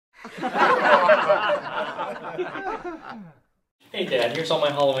Hey, Dad, here's all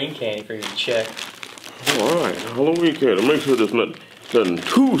my Halloween candy for you to check. All right, Halloween candy. Make sure there's nothing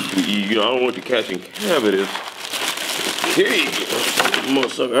too sweet. I don't want you catching cavities. Okay,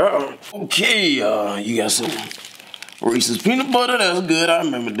 sucker out. Okay, you got some Reese's peanut butter. That's good. I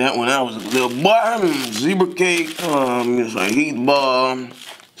remember that when I was a little boy. Zebra cake. It's like Heath bar.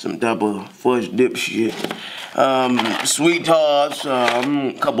 Some type of fudge dip shit. Sweet tarts.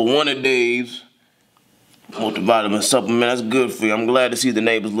 A couple Wonder Days. Multivitamin supplement. That's good for you. I'm glad to see the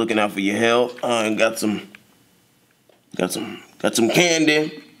neighbors looking out for your health. And got some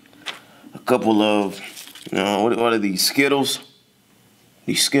candy. A couple of, what are these, Skittles?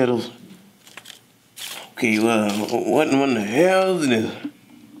 These Skittles. Okay, well, what in the hell is this?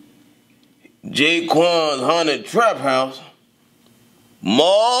 Jaquan's Haunted Trap House.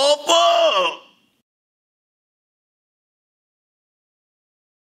 Motherfucker!